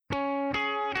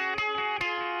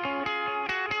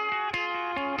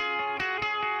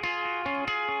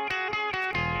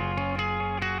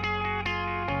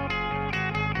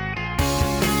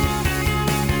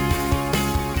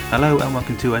Hello and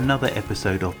welcome to another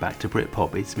episode of Back to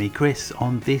Britpop. It's me, Chris.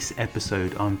 On this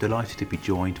episode, I'm delighted to be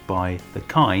joined by The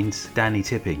Kind's Danny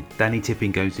Tipping. Danny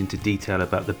Tipping goes into detail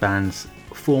about the band's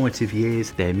formative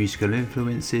years, their musical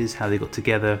influences, how they got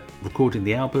together, recording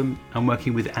the album, and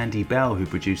working with Andy Bell, who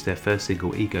produced their first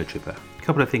single, Ego Tripper. A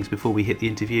couple of things before we hit the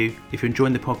interview. If you're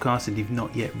enjoying the podcast and you've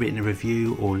not yet written a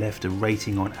review or left a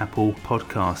rating on Apple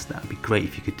Podcasts, that would be great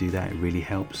if you could do that. It really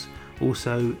helps.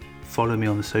 Also, follow me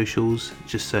on the socials.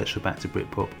 Just search for Back to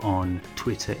Britpop on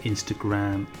Twitter,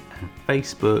 Instagram and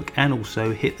Facebook, and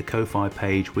also hit the Ko-Fi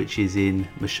page, which is in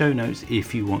the show notes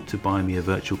if you want to buy me a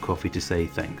virtual coffee to say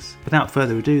thanks. Without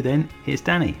further ado then, here's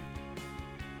Danny.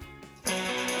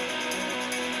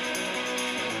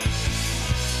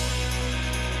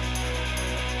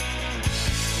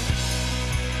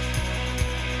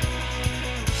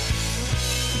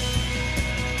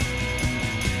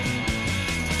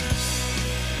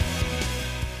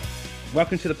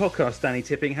 Welcome to the podcast, Danny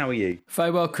Tipping. How are you?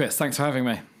 Very well, Chris. Thanks for having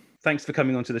me. Thanks for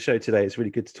coming onto the show today. It's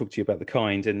really good to talk to you about The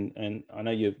Kind, and I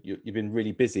know you've been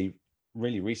really busy,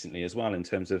 really recently as well, in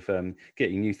terms of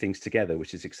getting new things together,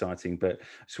 which is exciting. But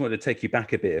I just wanted to take you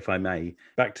back a bit, if I may,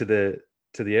 back to the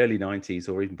early 90s,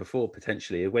 or even before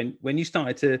potentially, when you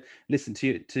started to listen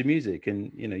to music.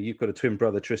 And you know, you've got a twin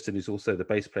brother, Tristan, who's also the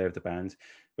bass player of the band.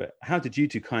 But how did you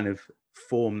two kind of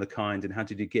form The Kind, and how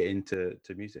did you get into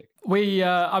music?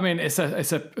 I mean, it's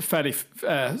a fairly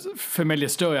familiar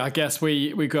story, I guess.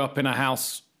 We grew up in a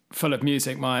house full of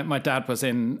music. My dad was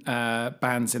in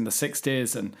bands in the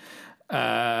 60s, and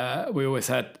we always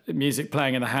had music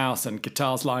playing in the house and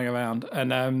guitars lying around.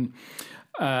 And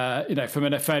you know,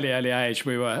 from a fairly early age,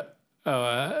 we were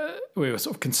sort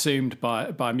of consumed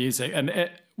by music. And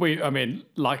I mean,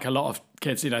 like a lot of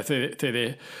kids, you know, through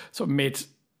the sort of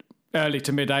early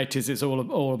to mid 80s, it's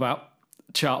all about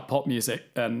chart pop music,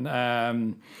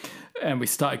 and we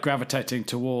started gravitating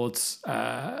towards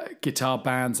guitar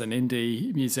bands and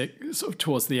indie music sort of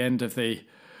towards the end of the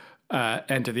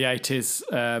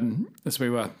 80s, as we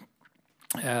were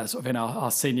sort of in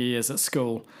our senior years at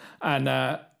school, and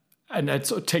then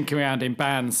sort of tinkering around in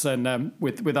bands, and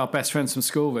with our best friends from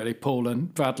school, really, Paul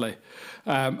and Bradley,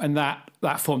 and that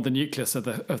formed the nucleus of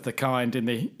the Kind in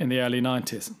the early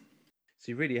 90s.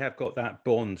 So you really have got that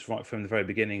bond right from the very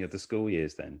beginning of the school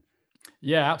years then?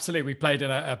 Yeah, absolutely. We played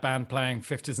in a band playing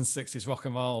 50s and 60s rock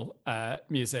and roll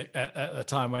music at the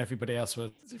time when everybody else was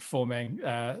forming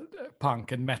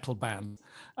punk and metal bands.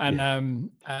 And,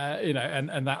 you know,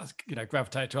 and that, you know,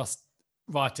 gravitated to us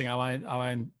writing our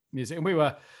own music. And we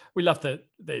loved the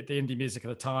indie music at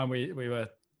the time. We were,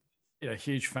 you know,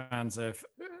 huge fans of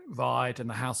Ride and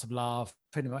the House of Love,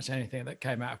 pretty much anything that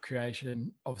came out of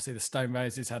Creation. Obviously, the Stone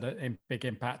Roses had a big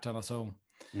impact on us all.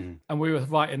 Mm. And we were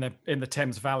right in the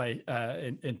Thames Valley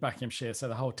in Buckinghamshire, so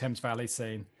the whole Thames Valley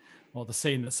scene, or the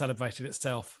scene that celebrated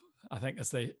itself, I think,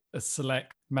 as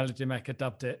Select Melody Maker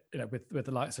dubbed it, you know, with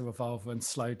the likes of Revolver and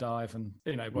Slow Dive, and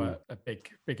you know, were a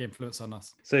big influence on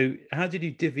us. So how did you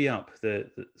divvy up the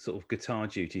sort of guitar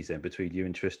duties then between you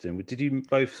and Tristan? Did you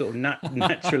both sort of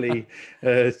naturally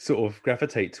sort of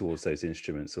gravitate towards those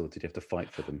instruments, or did you have to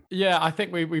fight for them? Yeah, I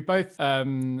think we both had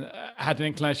an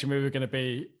inclination we were going to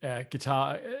be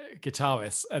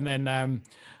guitarists, and then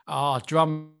our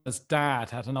drummer's dad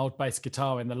had an old bass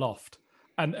guitar in the loft.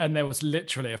 And there was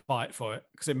literally a fight for it,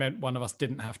 because it meant one of us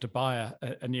didn't have to buy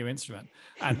a new instrument.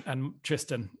 And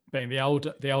Tristan, being the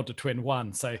older twin,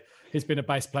 won. So he's been a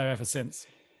bass player ever since.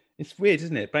 It's weird,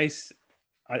 isn't it? Bass.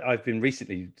 I've been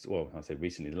recently, well, I say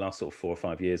recently, the last sort of 4 or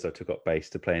 5 years, I took up bass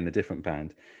to play in a different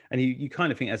band. And you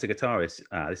kind of think as a guitarist,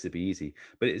 this would be easy.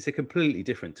 But it's a completely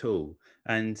different tool.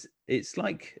 And it's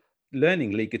like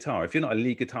learning lead guitar. If you're not a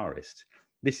lead guitarist,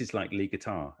 this is like lead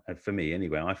guitar. And for me,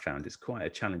 anyway, I found it's quite a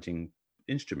challenging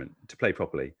instrument to play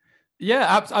properly.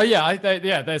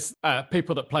 There's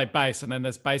people that play bass, and then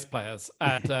there's bass players,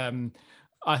 and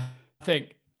I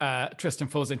think Tristan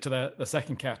falls into the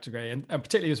second category, and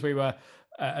particularly as we were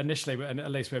initially, and at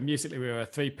least we were a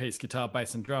 3-piece guitar,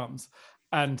 bass and drums,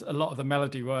 and a lot of the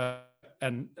melody work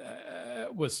and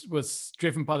was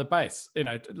driven by the bass, you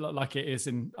know, like it is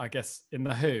in, I guess, in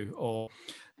The Who, or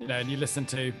you know, and you listen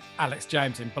to Alex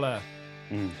James in Blur.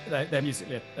 They're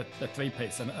musically a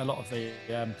 3-piece, and a lot of the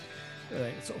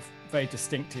sort of very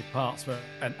distinctive parts were,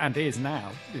 and is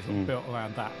now, is built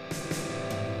around that.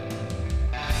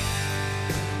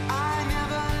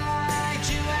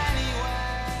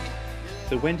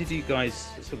 So when did you guys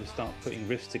sort of start putting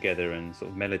riffs together and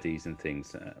sort of melodies and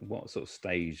things? What sort of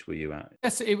stage were you at?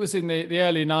 Yes, it was in the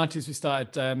early 90s. We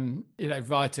started,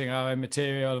 writing our own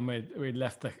material, and we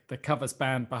left the covers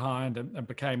band behind and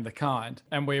became The Kind.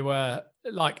 And we were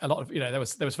like a lot of, there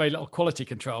was very little quality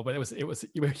control, but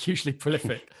you were hugely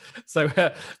prolific. So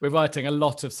we're writing a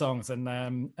lot of songs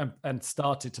and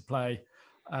started to play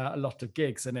a lot of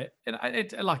gigs, and it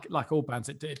like all bands,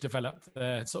 it developed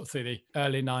sort of through the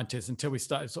early 90s until we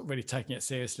started sort of really taking it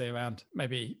seriously around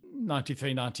maybe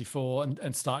 93, 94,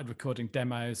 and started recording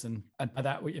demos, and by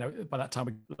that by that time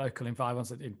we were local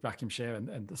environs in Buckinghamshire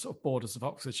and the sort of borders of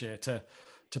Oxfordshire to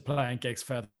playing gigs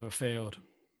further afield.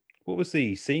 What was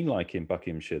the scene like in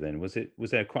Buckinghamshire then? Was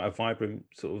there quite a vibrant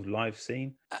sort of live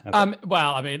scene?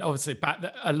 Well, I mean, obviously back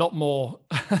a lot more,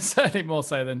 certainly more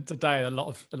so than today. A lot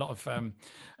of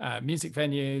music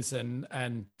venues,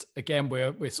 and again,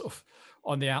 we're sort of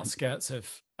on the outskirts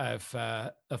of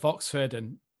Oxford,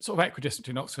 and sort of equidistant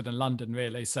between Oxford and London,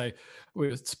 really. So we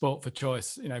were sport for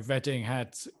choice. Reading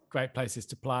had great places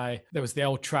to play. There was the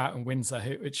Old Trout in Windsor,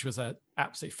 which was an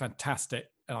absolutely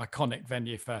fantastic and iconic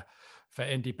venue for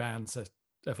indie bands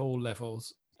of all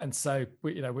levels. And so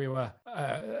we were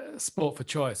sport for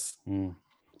choice.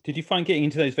 Did you find getting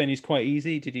into those venues quite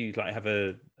easy? Did you like have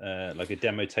a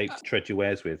demo tape to tread your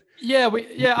wares with? Yeah,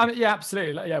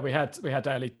 absolutely. Yeah, we had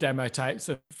early demo tapes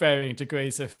of varying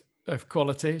degrees of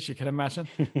quality, as you can imagine.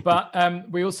 But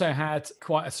we also had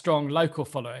quite a strong local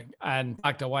following, and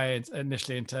bagged our way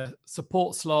initially into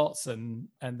support slots, and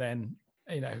then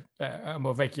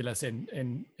more regulars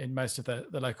in most of the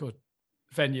local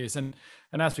venues, and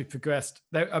as we progressed,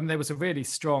 there was a really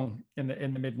strong in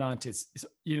the mid 90s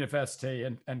university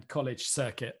and college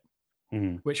circuit,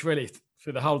 which really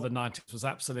through the whole of the 90s was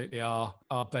absolutely our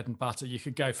bread and butter. You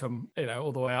could go from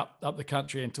all the way up the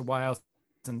country into Wales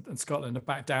and Scotland and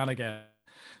back down again,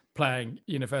 playing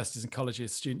universities and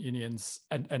colleges, student unions,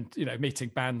 and meeting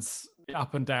bands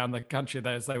up and down the country.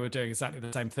 They were doing exactly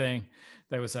the same thing.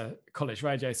 There was a college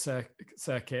radio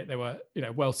circuit. There were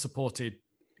well supported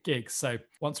gigs. So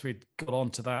once we'd got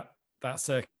onto that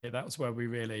circuit, that was where we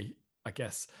really, I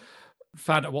guess,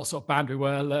 found out what sort of band we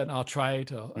were, learned our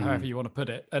trade, or however you want to put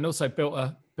it, and also built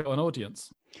an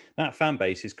audience. That fan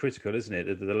base is critical, isn't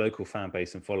it? The local fan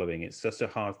base and following. It's just a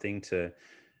hard thing to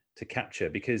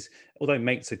capture, because although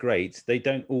mates are great, they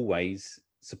don't always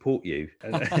support you.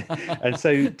 And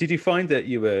so did you find that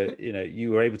you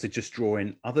were able to just draw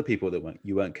in other people that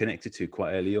you weren't connected to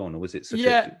quite early on, or was it such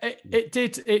it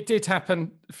did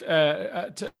happen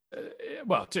to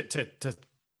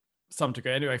some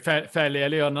degree anyway, fairly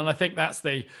early on, and I think that's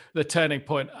the turning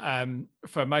point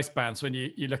for most bands, when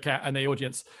you look at, and the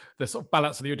audience, the sort of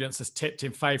balance of the audience is tipped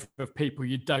in favor of people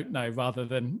you don't know rather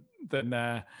than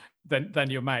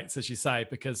your mates, as you say,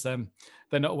 because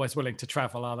they're not always willing to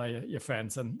travel, are they, your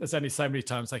friends? And there's only so many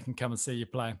times they can come and see you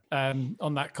play.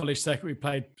 On that college circuit, we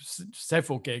played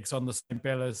several gigs on the same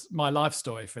bill as My Life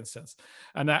Story, for instance,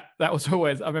 and that was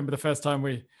always, I remember the first time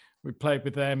we played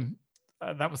with them.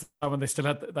 That was the time when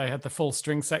they had the full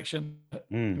string section,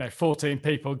 14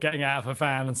 people getting out of a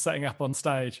van and setting up on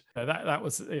stage. That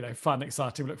was fun,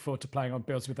 exciting. We look forward to playing on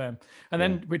bills with them. And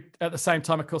then we, at the same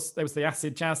time, of course, there was the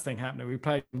acid jazz thing happening. We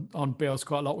played on bills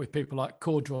quite a lot with people like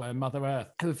Corduroy and Mother Earth,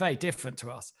 who were very different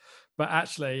to us, but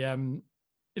actually,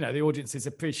 the audiences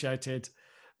appreciated,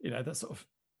 that sort of,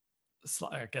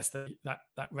 I guess that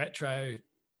retro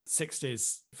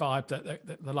 60s vibe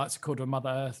that the likes of Corduroy and Mother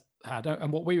Earth had,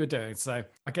 and what we were doing. So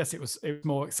I guess it was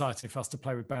more exciting for us to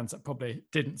play with bands that probably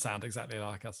didn't sound exactly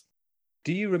like us.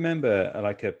 Do you remember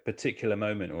like a particular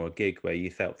moment or a gig where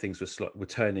you felt things were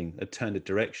turned a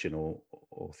direction, or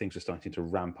things were starting to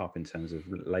ramp up in terms of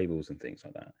labels and things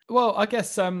like that? Well, I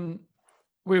guess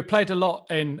we played a lot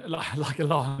in, like a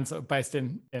lot sort of based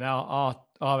in our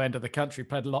end of the country,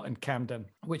 played a lot in Camden,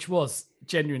 which was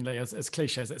genuinely, as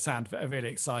cliche as it sounds, a really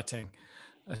exciting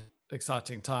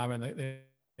time. And the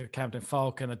Camden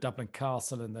Folk and the Dublin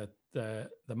Castle and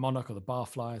the Monarch, or the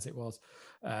Barfly as it was,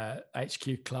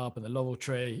 HQ Club and the Laurel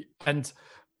Tree. And,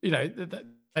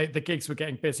 the gigs were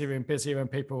getting busier and busier, and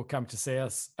people were coming to see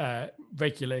us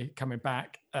regularly, coming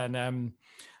back. And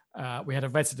we had a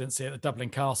residency at the Dublin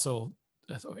Castle,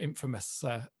 a sort of infamous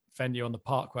venue on the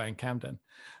Parkway in Camden,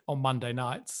 on Monday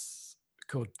nights,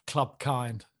 called Club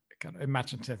Kind, kind of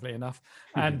imaginatively enough.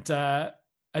 And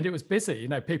it was busy.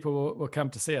 People will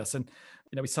come to see us. And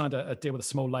we signed a deal with a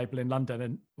small label in London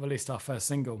and released our first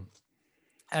single,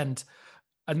 and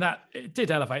that it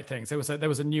did elevate things. There was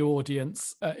a new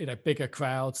audience, bigger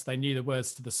crowds. They knew the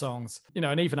words to the songs,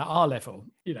 and even at our level,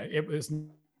 it was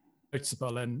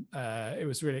noticeable, and it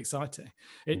was really exciting.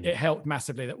 It helped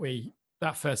massively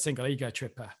that first single, Ego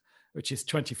Tripper, which is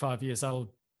 25 years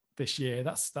old this year.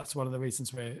 That's one of the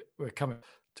reasons we're coming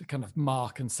to kind of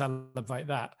mark and celebrate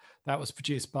that. That was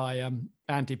produced by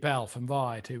Andy Bell from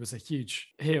Ride, who was a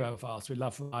huge hero of ours. We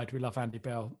love Ride. We love Andy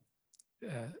Bell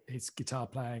his guitar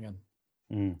playing,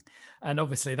 and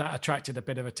obviously that attracted a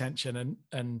bit of attention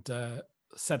and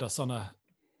set us on a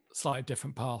slightly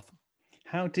different path.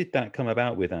 How did that come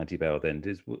about with Andy Bell then?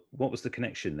 What was the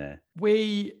connection there?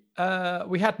 We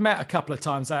had met a couple of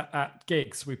times at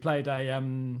gigs. We played a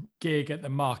gig at the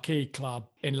Marquee Club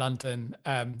in London,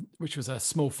 which was a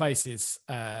Small Faces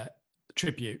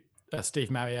tribute,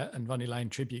 Steve Marriott and Ronnie Lane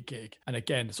tribute gig. And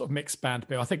again, sort of mixed band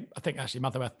bill. I think actually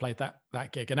Mother Earth played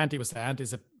that gig, and Andy was there.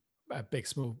 Andy's a big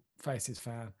Small Faces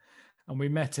fan. And we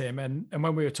met him, and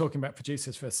when we were talking about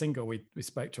producers for a single, we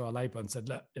spoke to our label and said,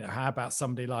 look, how about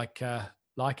somebody like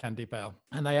Andy Bell?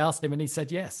 And they asked him, and he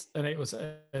said yes. And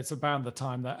it's around the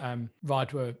time that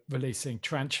Ride were releasing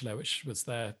Tarantula, which was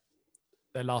their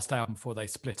last album before they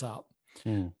split up.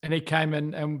 And he came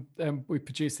and we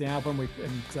produced the album,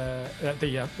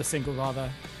 the single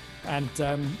rather, and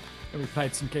we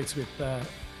played some gigs with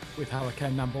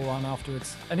Hurricane No. 1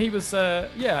 afterwards. And he was a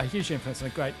huge influence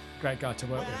and a great guy to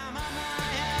work with.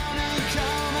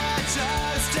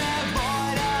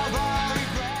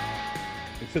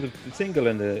 So the single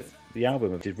and the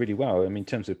album did really well, I mean, in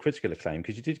terms of critical acclaim,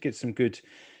 because you did get some good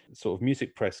sort of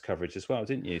music press coverage as well,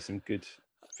 didn't you? Some good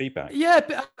feedback.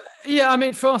 I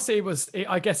mean, for us,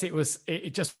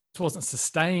 it just wasn't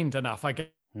sustained enough. I guess,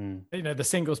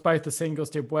 both the singles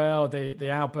did well. The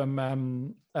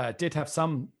album did have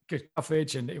some good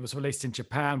coverage, and it was released in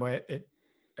Japan where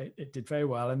it did very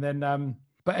well. And then,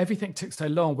 but everything took so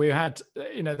long. We had,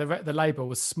 the label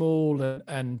was small,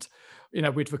 and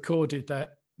we'd recorded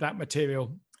that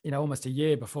material, almost a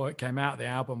year before it came out. The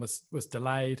album was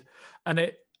delayed,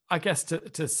 and I guess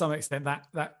to some extent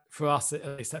that for us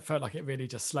at least, that felt like it really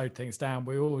just slowed things down.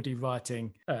 We were already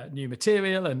writing new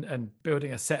material and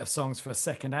building a set of songs for a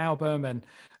second album, and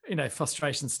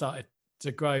frustration started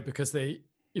to grow because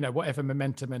whatever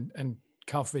momentum and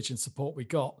coverage and support we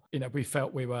got, we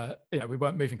felt we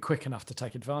weren't moving quick enough to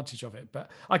take advantage of it.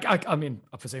 But I mean,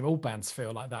 I presume all bands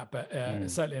feel like that, but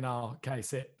certainly in our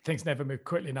case, things never moved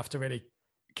quickly enough to really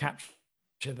capture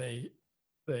the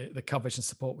coverage and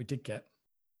support we did get.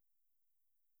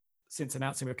 Since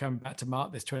announcing we're coming back to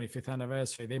mark this 25th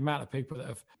anniversary, the amount of people that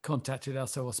have contacted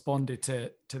us or responded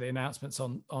to the announcements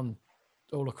on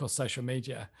all across social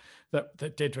media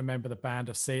that did remember the band,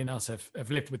 have seen us, have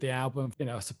lived with the album,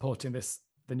 supporting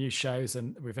the new shows,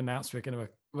 and we've announced we're going to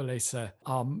release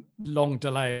our long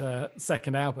delayed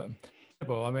second album.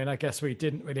 I mean, I guess we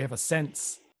didn't really have a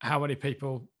sense how many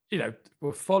people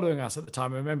were following us at the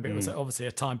time. I remember it was obviously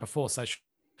a time before social.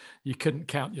 You couldn't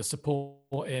count your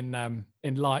support in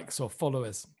likes or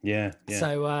followers. Yeah.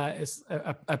 So it's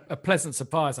a pleasant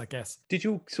surprise, I guess. Did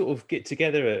you sort of get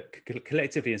together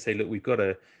collectively and say, look, we've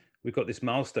got this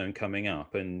milestone coming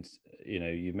up, and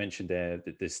you mentioned there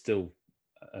that there's still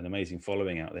an amazing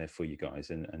following out there for you guys,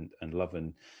 and love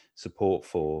and support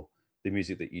for the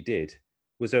music that you did.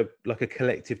 Was there like a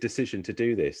collective decision to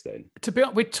do this then? To be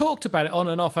honest, we talked about it on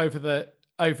and off over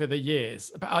the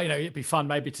years, but it'd be fun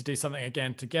maybe to do something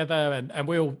again together, and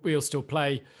we'll still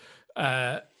play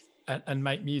and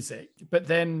make music. But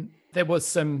then there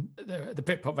was the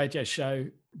Britpop radio show,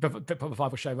 Britpop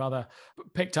Revival show rather,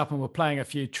 picked up and were playing a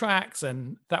few tracks,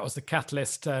 and that was the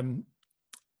catalyst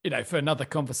for another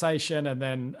conversation. And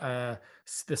then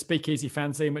the Speakeasy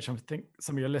fanzine, which I think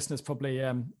some of your listeners probably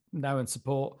know and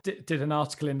support, did an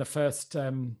article in the first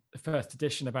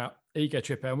edition about Ego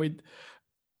Tripper,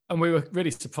 and we were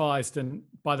really surprised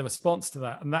by the response to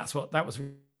that. And that was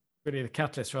really the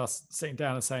catalyst for us sitting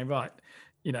down and saying, right,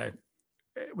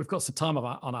 we've got some time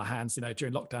on our hands,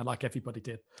 during lockdown, like everybody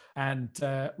did. And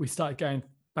we started going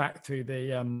back through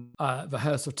the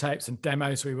rehearsal tapes and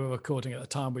demos we were recording at the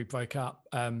time we broke up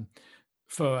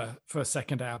for a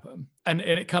second album. And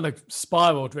it kind of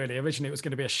spiraled, really. Originally, it was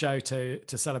going to be a show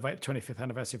to celebrate the 25th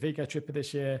anniversary of Ego Tripper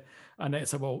this year. And it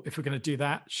said, well, if we're going to do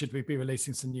that, should we be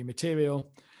releasing some new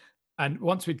material? And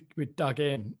once we dug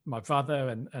in, my brother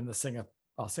and our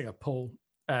singer Paul,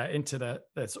 into the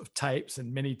sort of tapes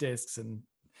and mini discs and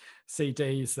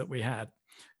CDs that we had,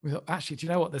 we thought, actually, do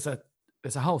you know what? There's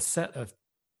a whole set of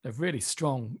really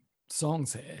strong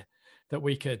songs here that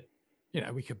we could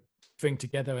bring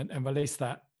together and release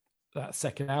that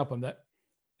second album that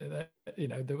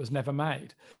was never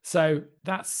made. So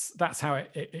that's how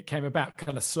it came about,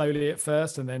 kind of slowly at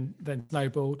first, and then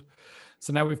snowballed.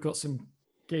 So now we've got some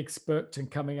gigs booked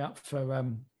and coming up for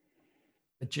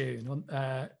June.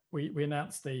 We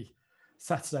announced the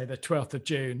Saturday, the 12th of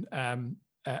June,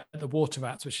 at the Water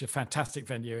Rats, which is a fantastic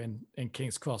venue in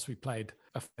King's Cross. We played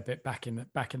a fair bit back in the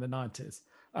 90s.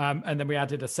 And then we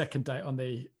added a second date on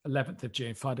the 11th of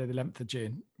June, Friday the 11th of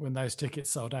June, when those tickets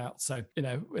sold out. So,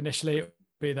 initially it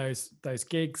be those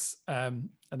gigs,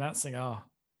 announcing our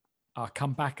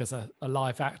comeback as a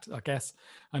live act, I guess,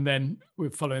 and then we're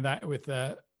following that with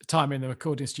time in the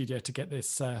recording studio to get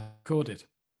this recorded.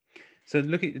 So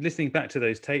listening back to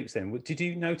those tapes, then did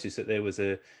you notice that there was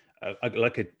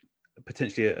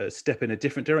potentially a step in a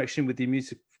different direction with the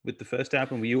music with the first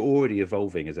album? Were you already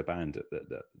evolving as a band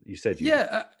that you said?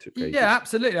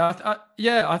 Absolutely.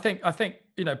 I think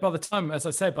by the time, as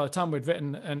I said, by the time we'd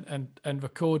written and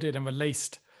recorded and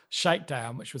released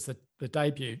Shakedown, which was the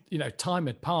debut, time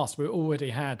had passed. We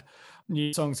already had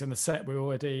new songs in the set. We were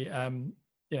already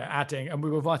adding, and we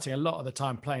were writing a lot of the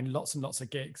time, playing lots and lots of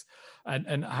gigs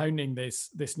and honing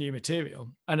this new material.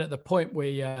 And at the point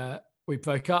we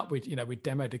broke up, we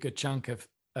demoed a good chunk of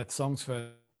songs for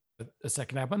a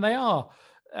second album. And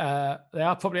they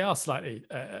probably are slightly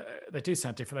they do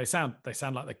sound different. They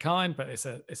sound like The Kind, but it's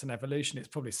an evolution. It's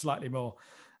probably slightly more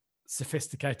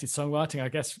sophisticated songwriting, I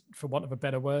guess, for want of a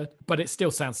better word, but it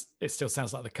still sounds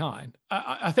like The Kind.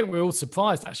 I think we were all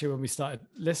surprised actually when we started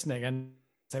listening and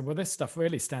say, well, this stuff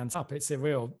really stands up. It's a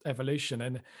real evolution,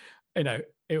 and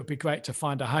it would be great to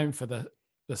find a home for the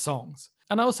songs.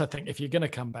 And I also think if you're going to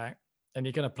come back and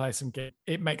you're going to play some gigs,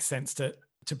 it makes sense to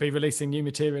be releasing new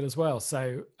material as well.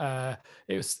 So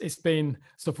it's been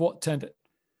sort of what turned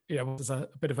was a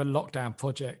bit of a lockdown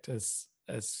project as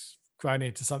grown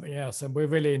into something else, and we're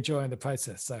really enjoying the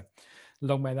process, so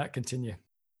long may that continue.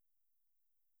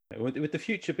 Would the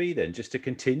future be then just to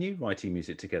continue writing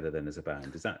music together then as a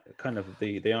band? Is that kind of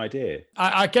the idea?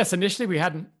 I guess initially we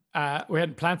hadn't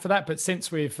planned for that, but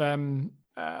since we've been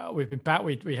back,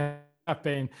 we have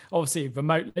been obviously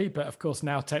remotely, but of course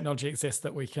now technology exists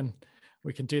that we can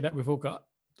do that. We've all got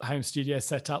home studio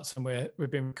setups, and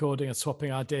we've been recording and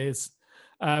swapping ideas.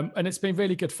 And it's been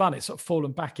really good fun. It's sort of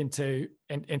fallen back into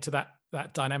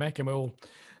that dynamic, and we're all,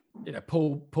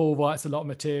 Paul writes a lot of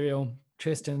material,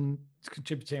 Tristan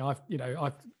contributing.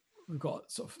 We've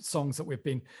got sort of songs that we've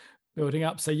been building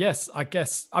up. So yes, I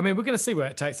guess, we're going to see where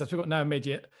it takes us. We've got no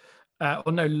immediate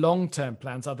or no long-term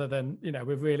plans other than,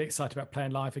 we're really excited about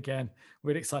playing live again.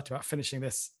 Really excited about finishing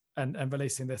this and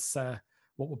releasing this,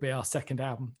 what will be our second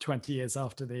album 20 years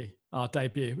after our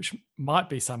debut, which might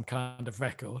be some kind of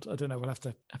record. I don't know. We'll have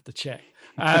to check.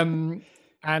 And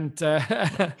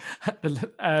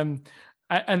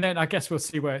then I guess we'll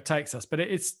see where it takes us. But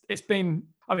it's been,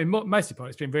 most importantly,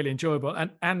 it's been really enjoyable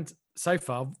and so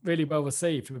far really well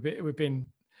received. We've been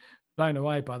blown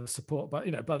away by the support, by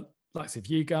likes of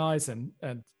you guys and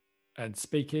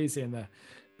Speakeasy and the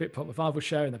Britpop Revival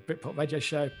Show and the Britpop Radio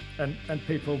Show, and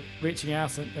people reaching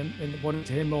out and wanting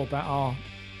to hear more about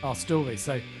our story.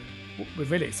 So we're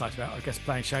really excited about, I guess,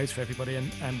 playing shows for everybody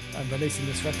and releasing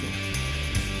this record.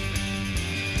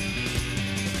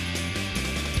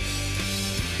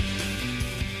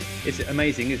 It's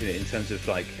amazing, isn't it, in terms of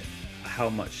like how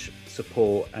much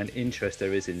support and interest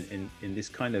there is in this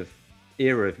kind of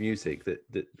era of music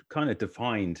that kind of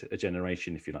defined a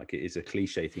generation, if you like. It is a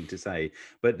cliche thing to say,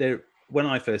 but when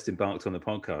I first embarked on the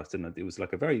podcast, and it was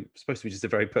like supposed to be just a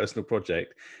very personal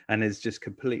project, and has just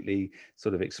completely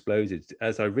sort of exploded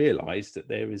as I realized that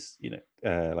there is,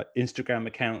 like Instagram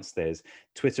accounts, there's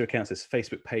Twitter accounts, there's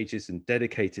Facebook pages and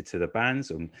dedicated to the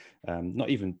bands, and not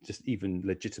even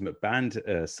legitimate band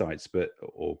sites,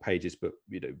 or pages, but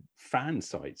fan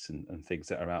sites and things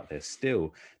that are out there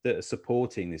still that are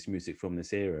supporting this music from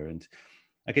this era. And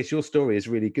I guess your story is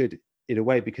really good in a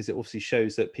way because it obviously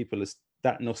shows that people are,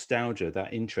 that nostalgia,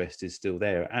 that interest is still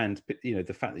there, and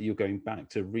the fact that you're going back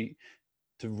to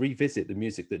revisit the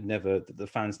music that the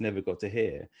fans never got to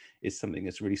hear is something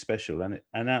that's really special.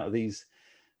 And out of these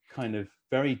kind of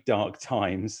very dark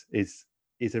times is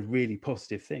a really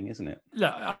positive thing, isn't it?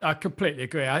 Yeah, I completely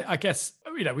agree. I guess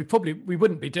we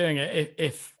wouldn't be doing it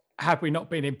if had we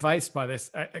not been embraced by this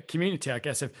community, I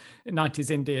guess, of 90s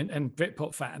indie and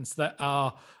Britpop fans that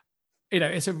are,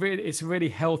 it's a really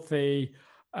healthy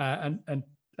and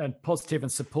positive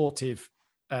and supportive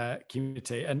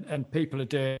community, and people are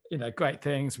doing great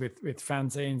things with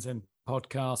fanzines and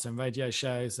podcasts and radio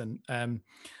shows and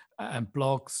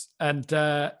blogs, and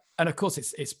of course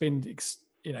it's been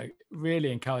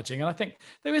really encouraging. And I think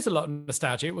there is a lot of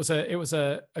nostalgia. It was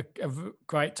a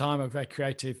great time, a very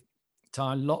creative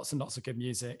time, lots and lots of good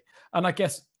music. And I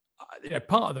guess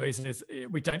part of the reason is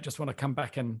we don't just want to come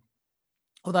back and,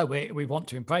 although we want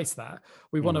to embrace that,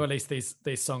 we want to release these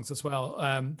songs as well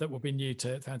that will be new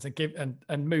to fans and give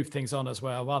and move things on as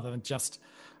well, rather than just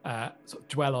sort of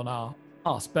dwell on our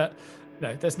past. But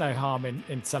there's no harm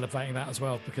in celebrating that as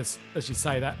well, because as you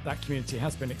say, that community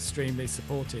has been extremely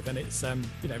supportive, and it's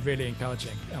really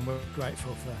encouraging, and we're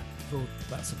grateful for all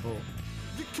that support.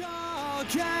 The call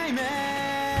came in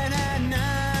at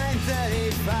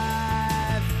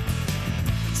 9:35.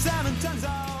 7 tons all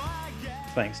I get.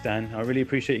 Thanks, Dan. I really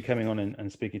appreciate you coming on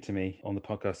and speaking to me on the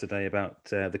podcast today about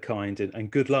The Kind, and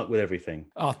good luck with everything.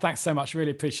 Oh, thanks so much. Really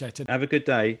appreciate it. Have a good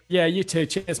day. Yeah, you too.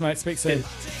 Cheers, mate. Speak soon.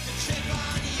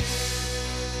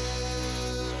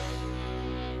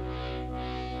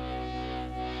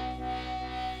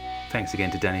 Thanks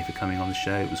again to Danny for coming on the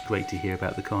show. It was great to hear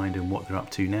about The Kind and what they're up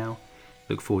to now.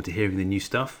 Look forward to hearing the new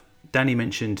stuff. Danny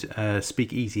mentioned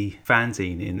Speakeasy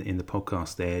Fanzine in the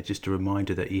podcast there. Just a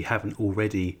reminder that you haven't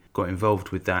already got involved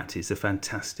with that. It's a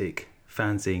fantastic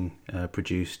fanzine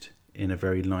produced in a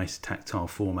very nice tactile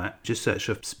format. Just search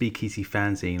for Speakeasy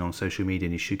Fanzine on social media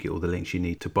and you should get all the links you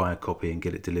need to buy a copy and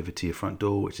get it delivered to your front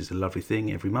door, which is a lovely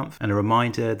thing every month. And a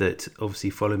reminder that obviously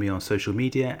follow me on social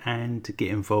media and get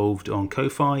involved on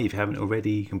Ko-Fi. If you haven't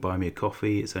already, you can buy me a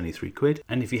coffee. It's only £3.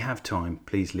 And if you have time,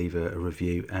 please leave a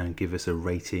review and give us a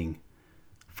rating,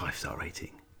 5-star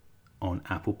rating on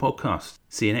Apple Podcasts.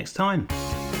 See you next time.